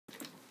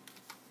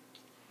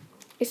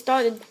It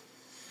started.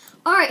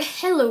 Alright,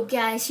 hello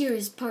guys, here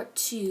is part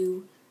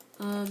 2.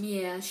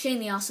 Shane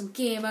the Awesome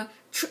Gamer.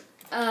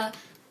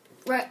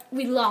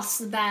 We lost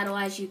the battle,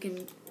 as you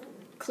can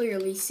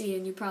clearly see,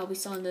 and you probably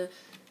saw in the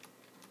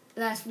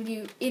last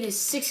video. It is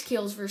 6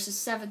 kills versus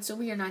 7, so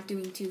we are not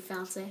doing too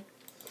fancy.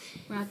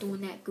 We're not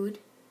doing that good.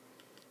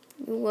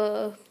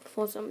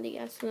 Before somebody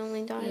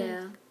accidentally died.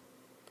 Yeah.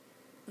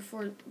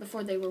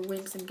 Before they were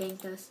winks and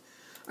ganked us.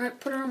 Alright,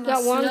 put her on my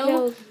Got one slow.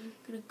 kill.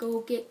 Gonna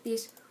go get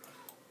this.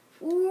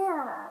 Die,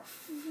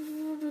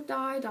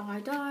 die, die,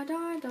 die,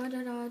 die, die,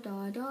 die,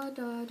 die,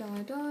 die,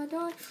 die, die,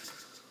 die.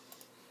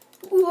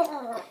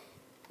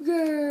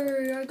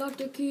 Yay, I got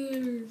the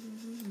kill.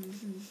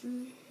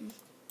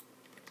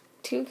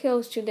 2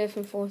 kills, 2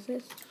 different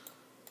forces.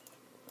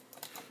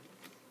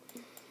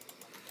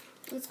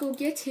 Let's go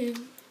get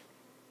him.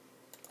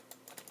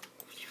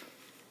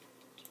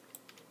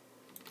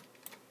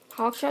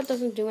 Hawkshot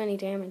doesn't do any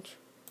damage.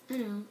 I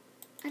know.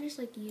 I just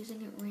like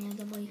using it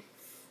randomly.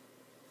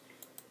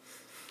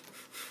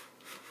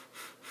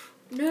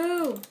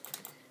 No!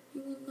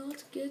 You will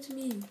not get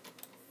me.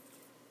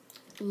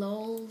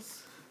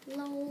 Lols.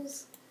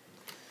 Lols.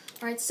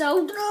 Alright,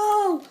 so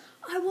no!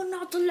 I will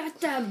not let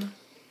them!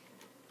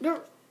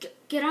 No,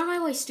 get out of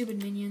my way,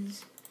 stupid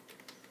minions.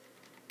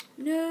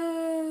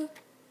 No!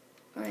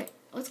 Alright,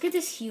 let's get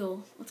this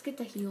heal. Let's get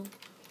the heal.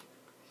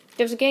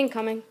 There's a gang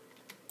coming.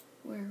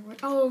 Where?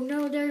 Oh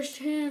no, there's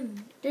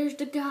him. There's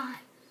the guy.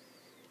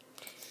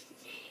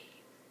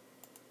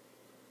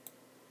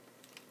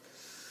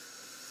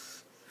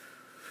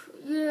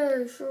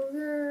 No,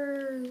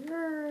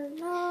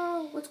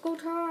 let's go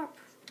top.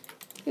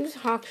 Use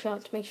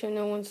Hawkshot to make sure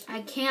no one's...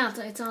 I can't,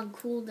 it's on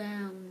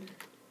cooldown.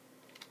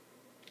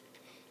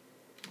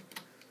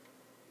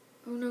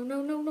 Oh no,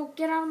 no, no, no,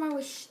 get out of my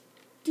way,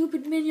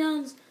 stupid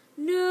minions.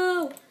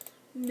 No,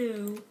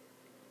 no,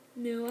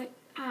 no,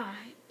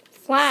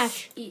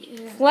 Flash.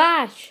 Yeah.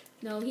 Flash.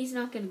 No, he's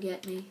not gonna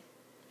get me.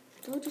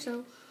 Told you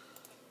so.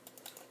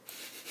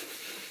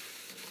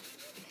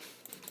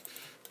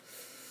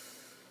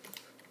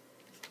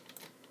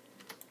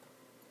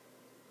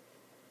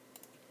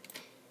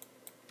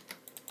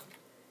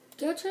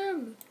 Get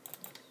him!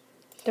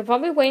 They're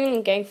probably waiting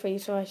in gang for you,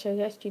 so I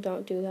suggest you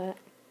don't do that.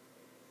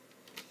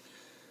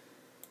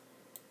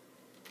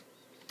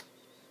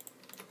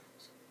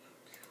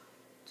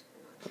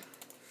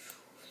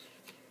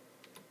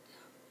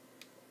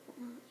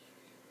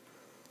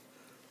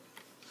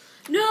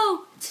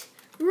 No!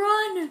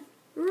 Run!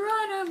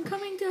 Run! I'm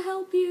coming to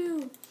help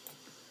you!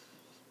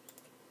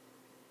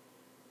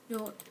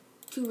 No,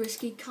 too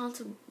risky.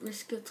 Can't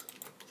risk it.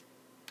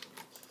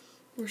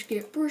 Risk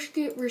it, risk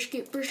it, risk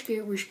it, risk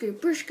it, risk it,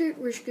 risk it,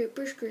 risk it,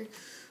 risk it,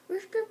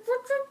 risk it.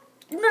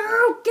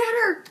 No! Get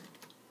her!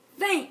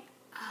 Vane!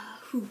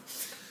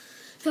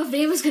 Thought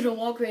Vane was gonna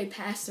walk right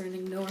past her and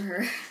ignore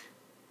her.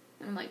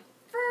 And I'm like,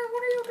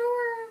 what are you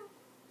doing?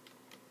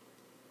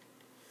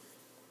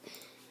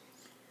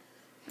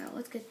 Alright,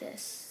 let's get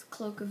this.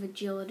 Cloak of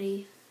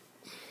Agility.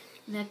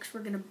 Next,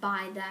 we're gonna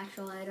buy the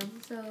actual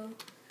item, so...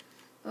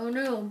 Oh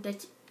no,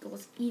 that's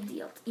those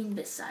idiot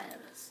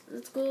imbeciles.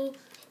 Let's go.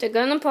 They're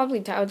gonna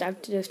probably tower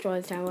dive to destroy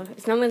the tower.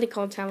 It's not really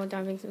called tower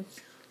diving. So.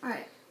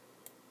 Alright.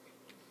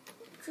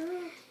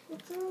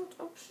 What's out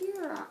up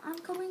here? I'm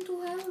coming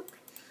to help.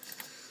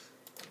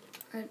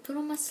 Alright, put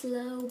on my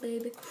slow,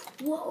 baby.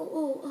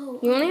 Whoa,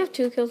 You only have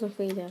 2 kills and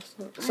 3 deaths,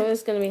 so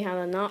it's gonna be how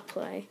to not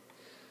play.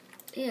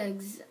 Yeah,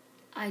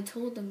 I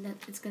told them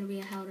that it's gonna be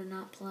a how to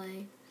not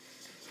play.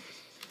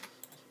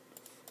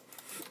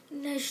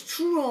 Nice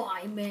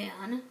try,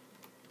 man.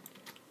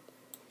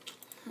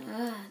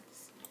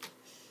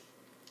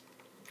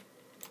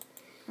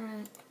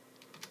 Alright.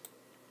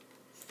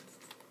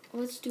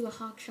 Let's do a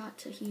hawk shot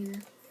to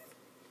here.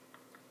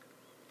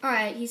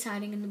 Alright, he's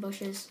hiding in the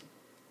bushes.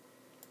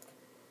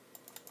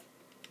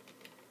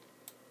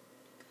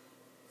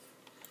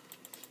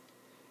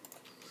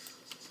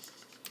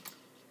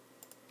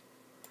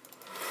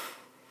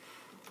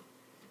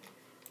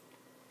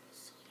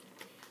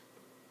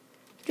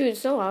 Dude, it's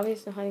so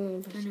obvious they're hiding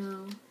in the bushes. I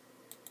know.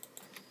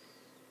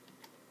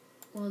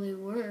 Well, they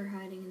were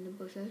hiding in the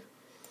bushes.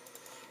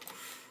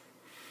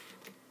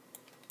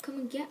 Come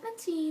and get my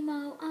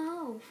Timo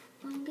off.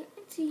 Come and get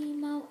my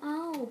Timo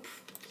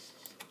off.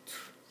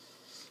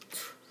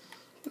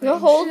 Your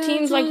whole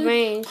team's like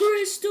range.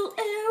 Crystal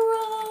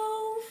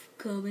arrow.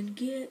 Come and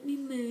get me,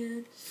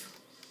 man.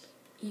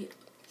 Yeah.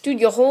 Dude,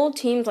 your whole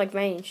team's like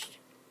ranged.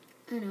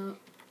 I know.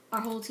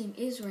 Our whole team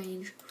is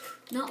ranged.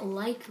 Not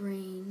like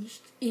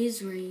ranged.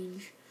 Is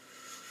ranged.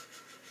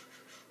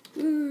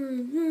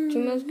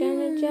 Timo's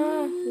gonna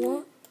die.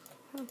 What?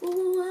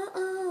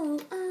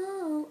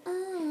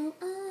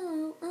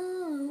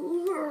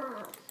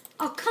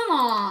 Oh, come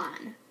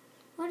on!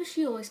 Why does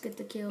she always get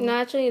the kill? No,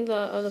 actually, the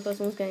other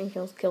person was getting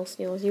kill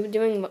steals. You were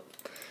doing...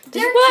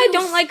 This is what I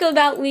don't like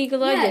about League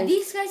of Legends. Yeah,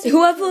 these guys...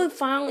 Whoever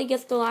finally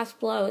gets the last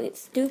blow,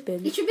 it's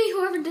stupid. It should be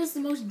whoever does the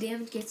most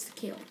damage gets the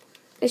kill.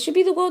 It should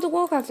be the World of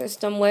Warcraft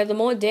system, where the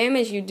more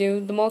damage you do,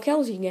 the more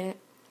kills you get.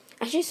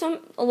 Actually,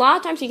 a lot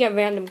of times you get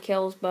random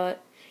kills,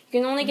 but You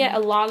can only get a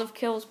lot of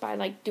kills by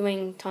like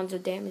doing tons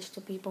of damage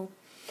to people.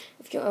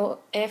 If you're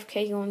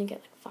AFK, you only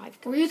get like 5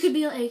 kills. Or you could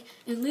be like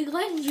in League of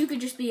Legends, you could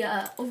just be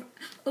a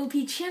OP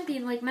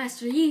champion like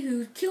Master Yi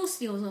who kill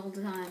steals all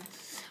the time.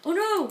 Oh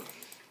no!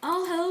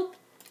 I'll help.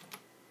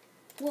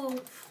 Whoa!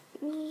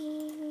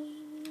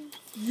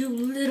 You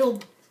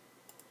little.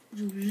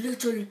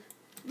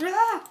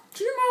 Ah,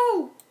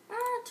 Timo!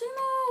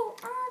 Timo!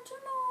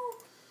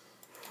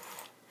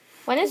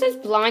 When it says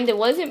blind, it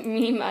wasn't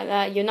mean by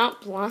that. You're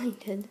not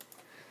blinded.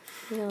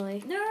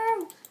 Really.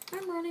 No!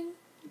 I'm running.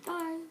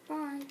 Bye,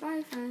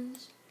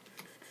 friends.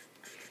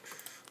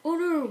 Oh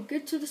no!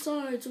 Get to the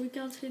side so he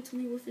can't hit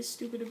me with his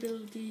stupid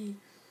ability.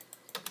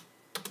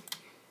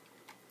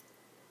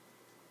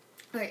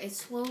 Alright, it's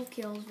 12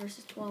 kills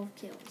versus 12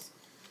 kills.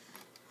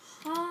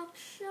 Hawk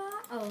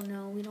shot. Oh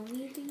no, we don't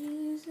need to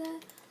use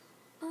that.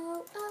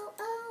 Oh.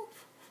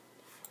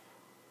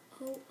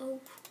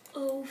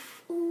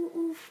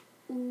 Ooh.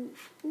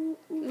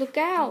 Look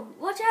out!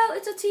 Watch out,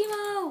 it's a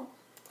Timo!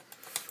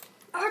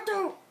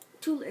 Arthur!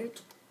 Too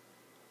late.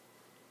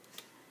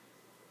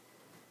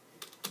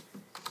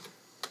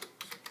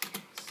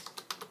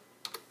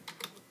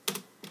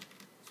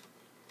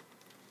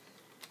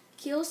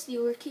 Kill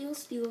stealer.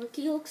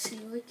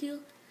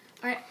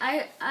 Alright,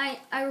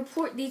 I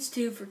report these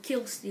two for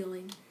kill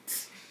stealing.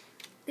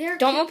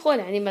 Don't report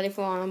anybody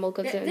for honorable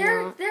because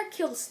they're not. They're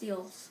kill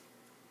steals.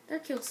 They're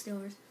kill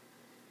stealers.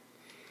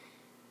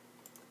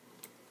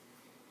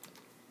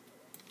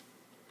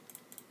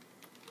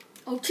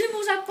 Oh,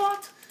 Timo's that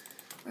bot!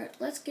 Alright,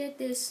 let's get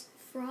this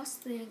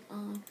frost thing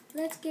on.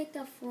 Let's get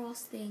the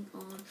frost thing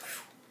on.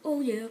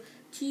 Oh yeah,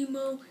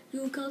 Timo,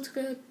 you can't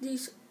get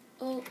this.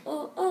 Oh.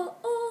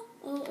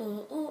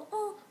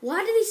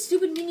 Why do these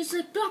stupid minions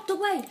like blocked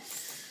away?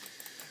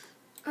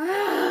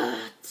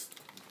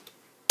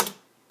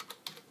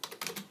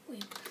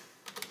 Wait.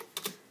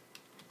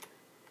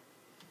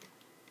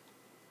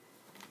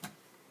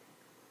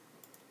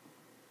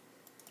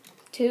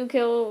 Two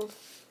kills.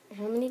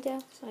 How many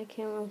deaths? I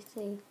can't really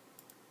see.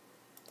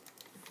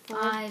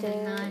 5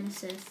 and 9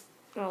 assists.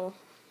 Oh.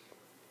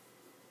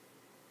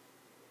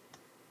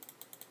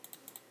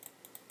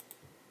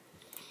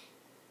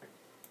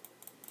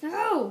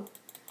 No!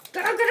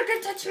 I'm gonna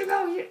get that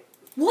Timo!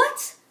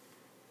 What?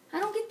 I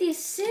don't get the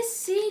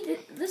assist. See,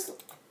 this.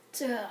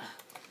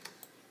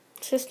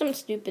 System's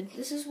stupid.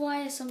 This is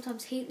why I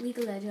sometimes hate League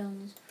of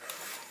Legends.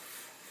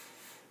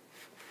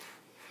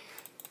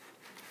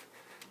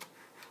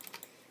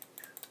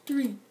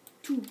 Three,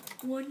 2,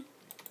 1.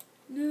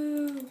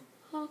 No.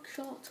 Hawk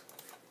shot.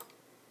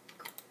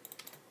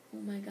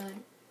 Oh my god.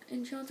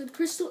 Enchanted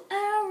crystal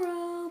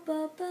arrow.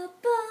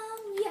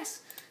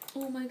 Yes.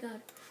 Oh my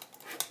god.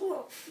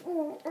 Oh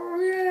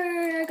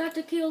yeah. I got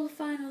the kill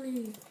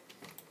finally.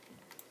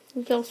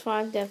 He kills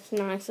 5 deaths,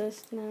 9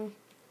 assists now.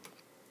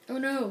 Oh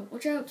no.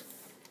 Watch out.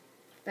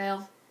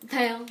 Fail.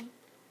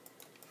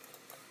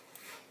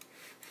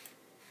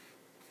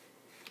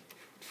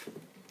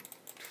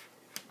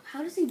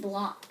 How does he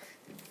block?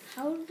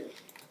 How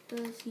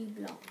does he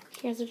block?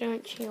 He has a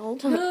giant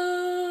shield.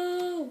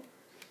 No!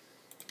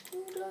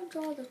 Don't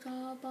draw the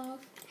top off.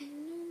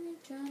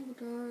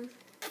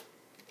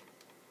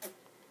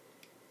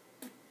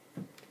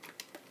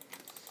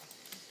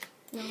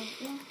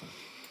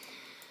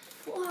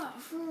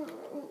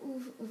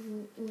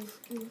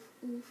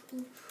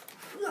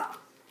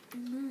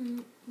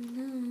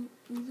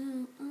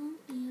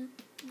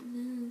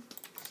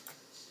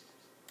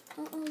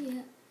 Oh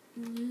yeah.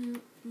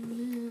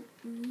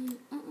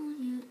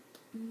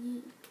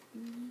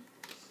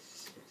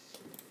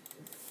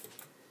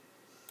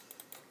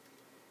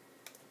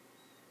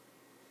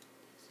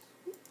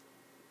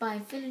 By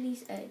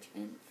Infinity's Edge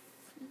and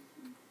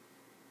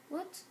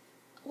what?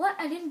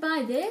 I didn't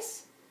buy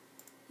this?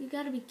 You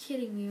gotta be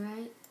kidding me,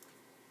 right?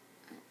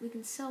 We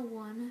can sell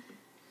one.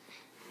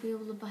 Be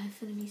able to buy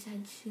Infinity's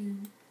Edge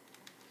soon.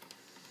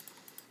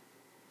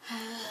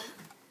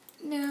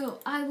 No,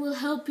 I will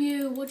help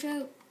you. Watch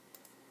out.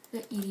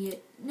 That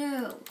idiot.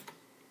 No.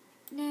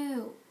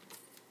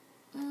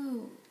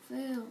 Oh,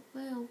 fail,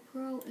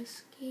 pro,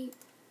 escape.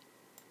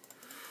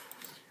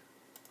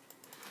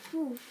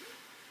 Ooh.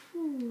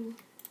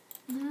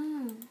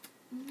 No.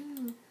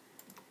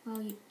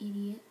 Well, you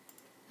idiot.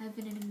 I have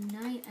an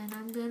ignite and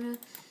I'm gonna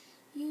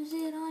use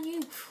it on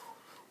you.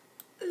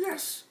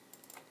 Yes.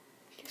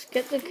 Just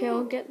get the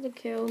kill, get the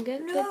kill.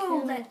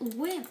 No, that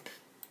wimp.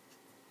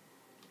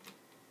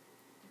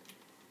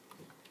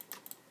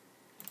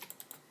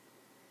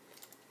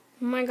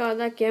 Oh my god,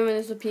 that Gammon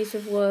is a piece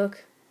of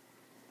work.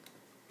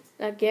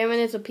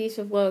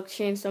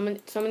 Shane,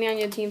 somebody on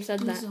your team said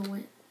that. He's a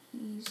wimp.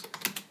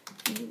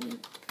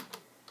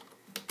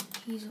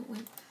 He's a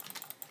wimp.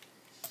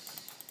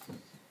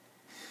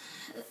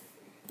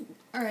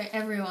 Alright,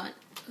 everyone.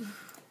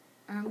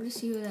 I'm gonna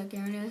see who that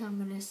Garen is. I'm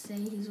gonna say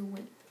he's a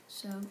wimp.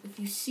 So, if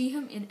you see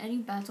him in any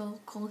battle,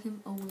 call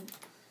him a wimp.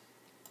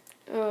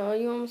 Oh,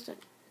 you almost done.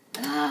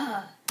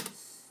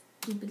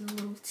 Stupid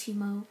little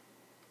Timo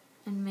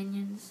and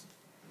minions.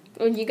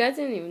 Oh, you guys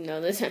didn't even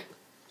know this.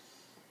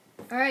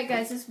 Alright,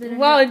 guys, this has been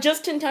Well,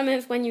 just in 10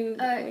 minutes when you.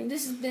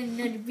 this has been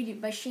another video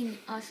by Shane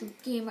Ashe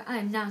Gamer.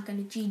 I'm not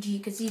gonna GG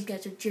because these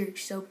guys are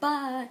jerks. So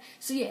bye.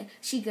 So yeah,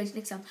 see you guys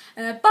next time.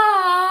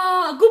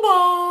 Bye.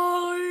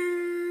 Goodbye.